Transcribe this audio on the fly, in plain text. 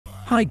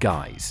Hi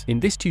guys, in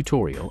this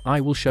tutorial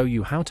I will show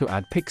you how to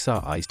add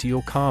Pixar eyes to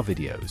your car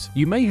videos.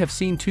 You may have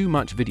seen too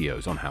much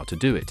videos on how to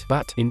do it,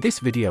 but in this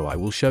video I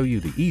will show you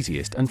the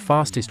easiest and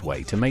fastest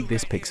way to make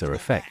this Pixar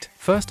effect.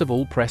 First of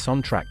all, press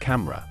on track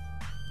camera.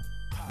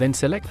 Then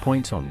select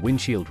points on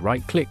windshield,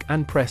 right click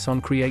and press on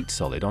create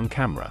solid on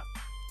camera.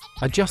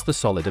 Adjust the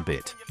solid a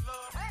bit.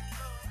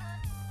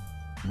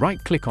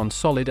 Right click on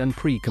solid and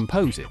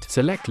pre-compose it.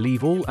 Select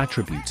leave all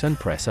attributes and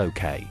press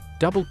OK.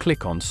 Double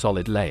click on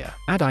solid layer.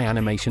 Add eye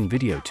animation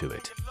video to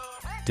it.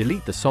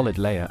 Delete the solid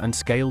layer and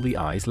scale the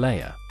eyes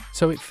layer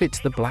so it fits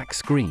the black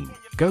screen.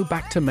 Go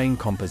back to main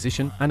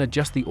composition and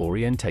adjust the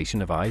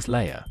orientation of eyes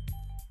layer.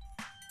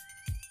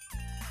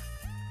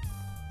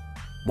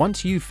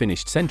 Once you've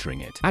finished centering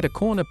it, add a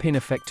corner pin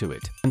effect to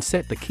it and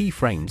set the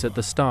keyframes at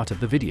the start of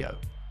the video.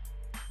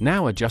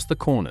 Now adjust the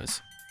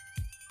corners.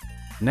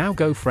 Now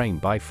go frame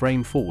by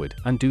frame forward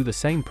and do the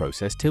same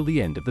process till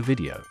the end of the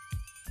video.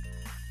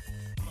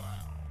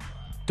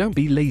 Don't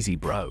be lazy,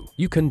 bro.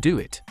 You can do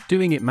it.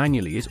 Doing it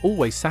manually is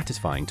always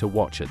satisfying to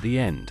watch at the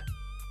end.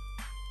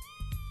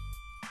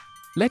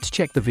 Let's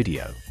check the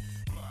video.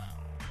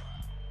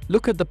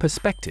 Look at the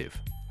perspective.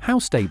 How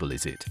stable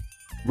is it?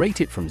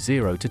 Rate it from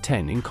 0 to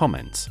 10 in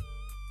comments.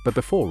 But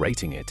before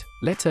rating it,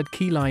 let's add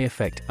key eye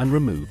effect and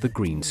remove the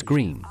green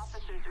screen.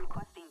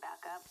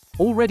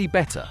 Already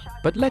better,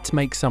 but let's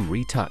make some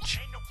retouch.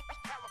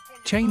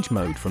 Change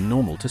mode from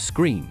normal to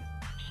screen.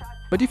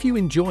 But if you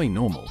enjoy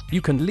normal,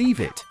 you can leave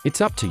it.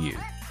 It's up to you.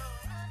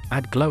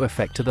 Add glow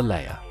effect to the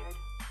layer.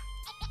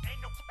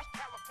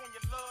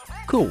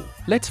 Cool,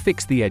 let's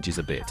fix the edges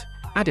a bit.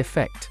 Add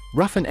effect,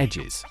 roughen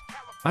edges.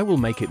 I will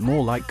make it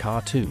more like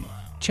cartoon.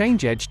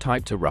 Change edge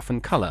type to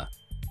roughen color.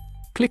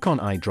 Click on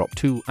eyedrop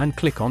tool and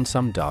click on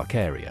some dark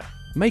area.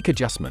 Make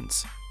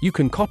adjustments. You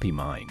can copy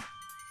mine.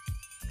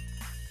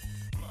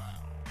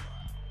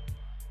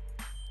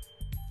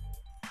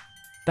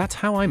 That's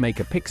how I make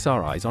a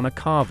Pixar eyes on a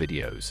car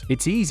videos.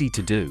 It's easy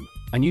to do,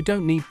 and you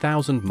don't need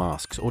 1,000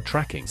 masks or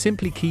tracking,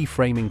 simply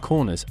keyframing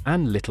corners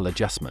and little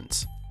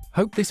adjustments.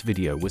 Hope this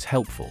video was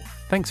helpful.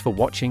 Thanks for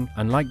watching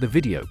and like the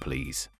video please.